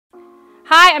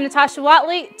Hi, I'm Natasha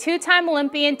Watley, two-time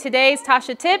Olympian. Today's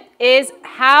Tasha tip is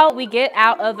how we get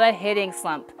out of a hitting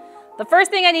slump. The first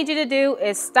thing I need you to do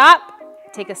is stop,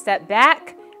 take a step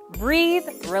back, breathe,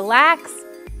 relax.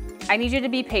 I need you to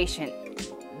be patient.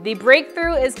 The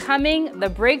breakthrough is coming, the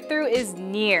breakthrough is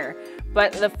near.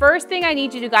 But the first thing I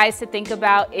need you guys to think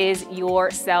about is your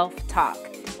self-talk.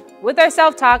 With our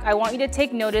self-talk, I want you to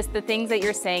take notice the things that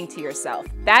you're saying to yourself.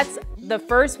 That's the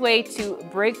first way to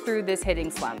break through this hitting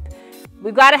slump.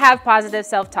 We've got to have positive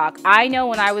self-talk. I know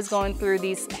when I was going through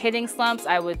these hitting slumps,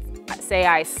 I would say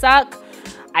I suck,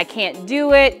 I can't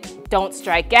do it, don't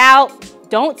strike out,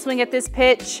 don't swing at this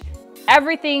pitch.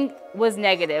 Everything was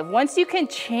negative. Once you can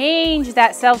change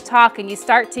that self-talk and you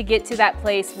start to get to that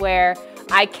place where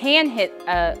I can hit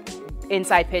an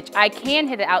inside pitch, I can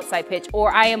hit an outside pitch,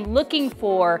 or I am looking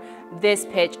for this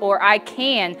pitch, or I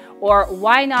can, or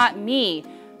why not me?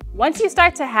 Once you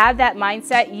start to have that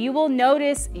mindset, you will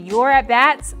notice your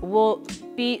at-bats will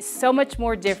be so much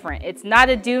more different. It's not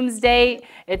a doomsday.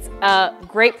 It's a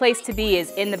great place to be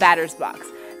is in the batter's box.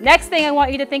 Next thing I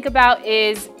want you to think about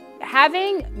is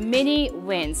having mini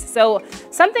wins. So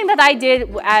something that I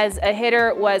did as a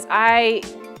hitter was I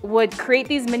would create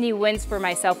these mini wins for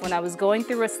myself when I was going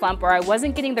through a slump or I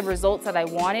wasn't getting the results that I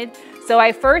wanted. So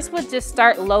I first would just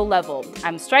start low level.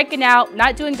 I'm striking out,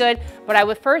 not doing good, but I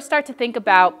would first start to think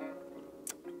about,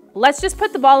 let's just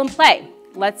put the ball in play.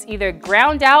 Let's either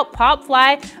ground out, pop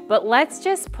fly, but let's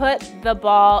just put the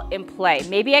ball in play.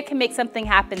 Maybe I can make something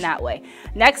happen that way.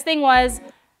 Next thing was,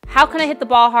 how can I hit the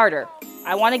ball harder?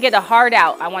 I want to get a hard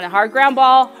out. I want a hard ground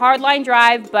ball, hard line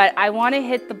drive, but I want to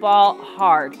hit the ball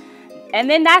hard. And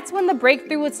then that's when the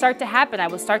breakthrough would start to happen. I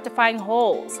would start to find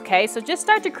holes, okay? So just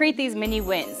start to create these mini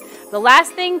wins. The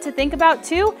last thing to think about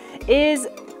too is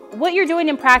what you're doing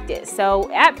in practice. So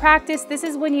at practice, this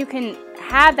is when you can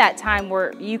have that time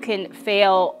where you can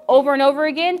fail over and over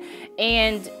again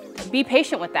and be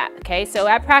patient with that, okay? So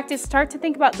at practice, start to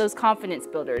think about those confidence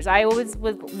builders. I always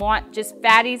would want just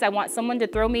fatties. I want someone to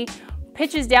throw me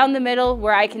pitches down the middle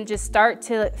where I can just start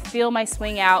to feel my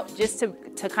swing out, just to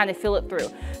kind of feel it through.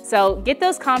 So get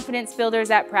those confidence builders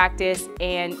at practice,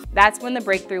 and that's when the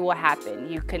breakthrough will happen.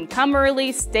 You can come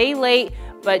early, stay late,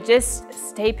 but just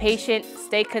stay patient,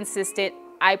 stay consistent.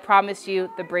 I promise you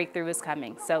the breakthrough is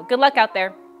coming. So good luck out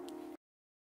there.